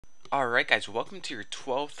Alright guys, welcome to your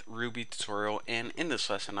 12th Ruby tutorial, and in this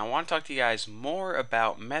lesson I want to talk to you guys more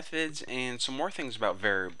about methods and some more things about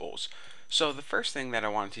variables. So the first thing that I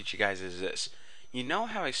want to teach you guys is this. You know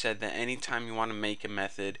how I said that anytime you want to make a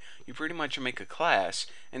method, you pretty much make a class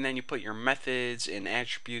and then you put your methods and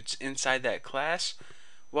attributes inside that class?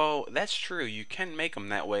 Well, that's true, you can make them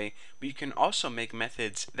that way, but you can also make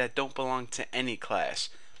methods that don't belong to any class.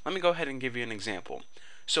 Let me go ahead and give you an example.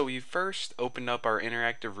 So we first opened up our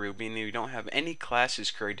interactive Ruby and we don't have any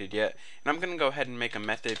classes created yet, and I'm going to go ahead and make a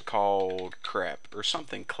method called crap or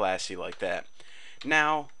something classy like that.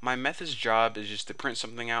 Now my method's job is just to print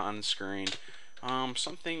something out on the screen,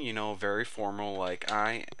 something very formal like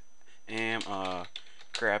I am a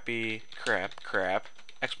crappy crap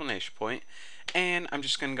explanation point, and I'm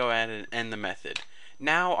just going to go ahead and end the method.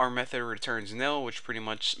 Now our method returns nil, which pretty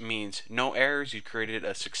much means no errors, you created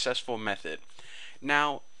a successful method.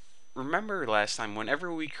 Now, remember last time,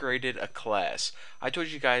 whenever we created a class, I told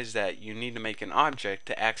you guys that you need to make an object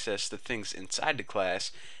to access the things inside the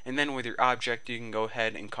class, and then with your object you can go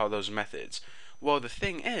ahead and call those methods. Well, the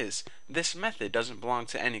thing is, this method doesn't belong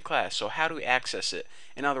to any class, so how do we access it?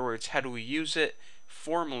 In other words, how do we use it?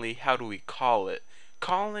 Formally, how do we call it?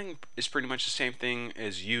 Calling is pretty much the same thing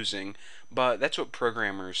as using, but that's what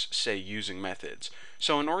programmers say using methods.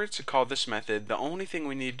 So in order to call this method, the only thing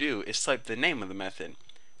we need to do is type the name of the method.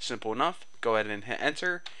 Simple enough. Go ahead and hit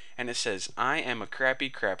enter, and it says, I am a crappy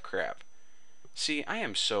crap. See, I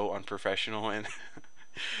am so unprofessional, and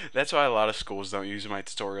that's why a lot of schools don't use my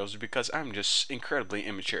tutorials, because I'm just incredibly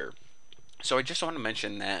immature. So I just want to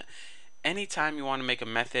mention that anytime you want to make a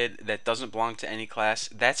method that doesn't belong to any class,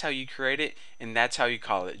 that's how you create it, and that's how you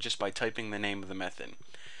call it, just by typing the name of the method.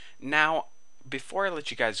 Now, before I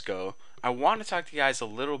let you guys go, I want to talk to you guys a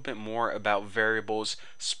little bit more about variables,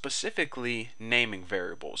 specifically naming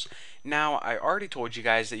variables. Now, I already told you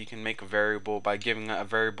guys that you can make a variable by giving it a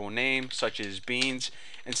variable name, such as beans,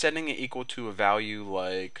 and setting it equal to a value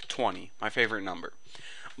like 20, my favorite number.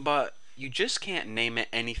 But you just can't name it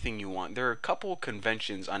anything you want. There are a couple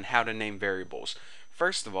conventions on how to name variables.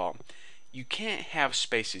 First of all, you can't have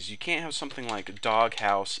spaces. You can't have something like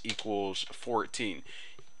doghouse equals 14.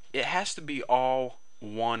 It has to be all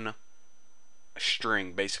one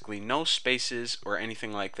string, basically, no spaces or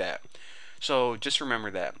anything like that. So just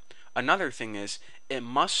remember that. Another thing is, it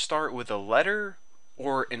must start with a letter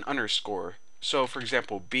or an underscore. So for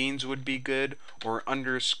example, beans would be good, or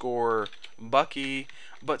underscore Bucky,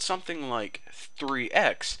 but something like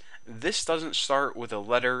 3x, this doesn't start with a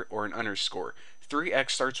letter or an underscore.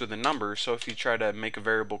 3x starts with a number, so if you try to make a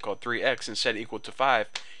variable called 3x and set it equal to 5,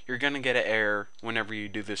 you're going to get an error whenever you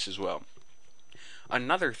do this as well.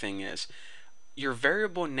 Another thing is, your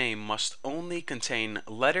variable name must only contain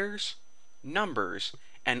letters, numbers,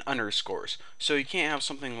 and underscores. So you can't have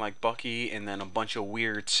something like Bucky and then a bunch of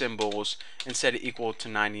weird symbols and set it equal to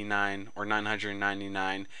 99 or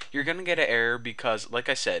 999. You're going to get an error because, like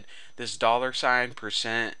I said, this $,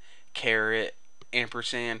 percent, caret,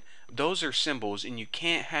 ampersand, those are symbols and you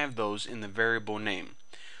can't have those in the variable name.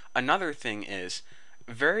 Another thing is,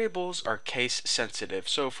 variables are case sensitive.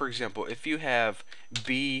 So for example, if you have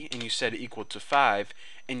b and you set it equal to 5,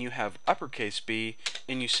 and you have uppercase B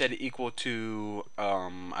and you set it equal to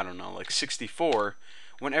I don't know, like 64,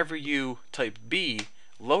 whenever you type B,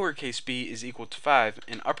 lowercase b is equal to 5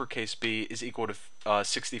 and uppercase b is equal to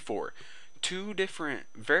 64. Two different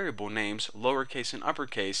variable names, lowercase and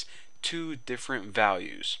uppercase, two different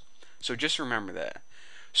values. So just remember that.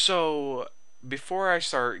 So before I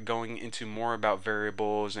start going into more about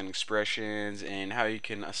variables and expressions and how you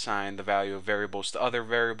can assign the value of variables to other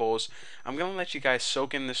variables, I'm going to let you guys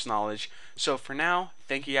soak in this knowledge. So for now,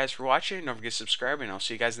 thank you guys for watching. Don't forget to subscribe, and I'll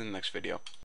see you guys in the next video.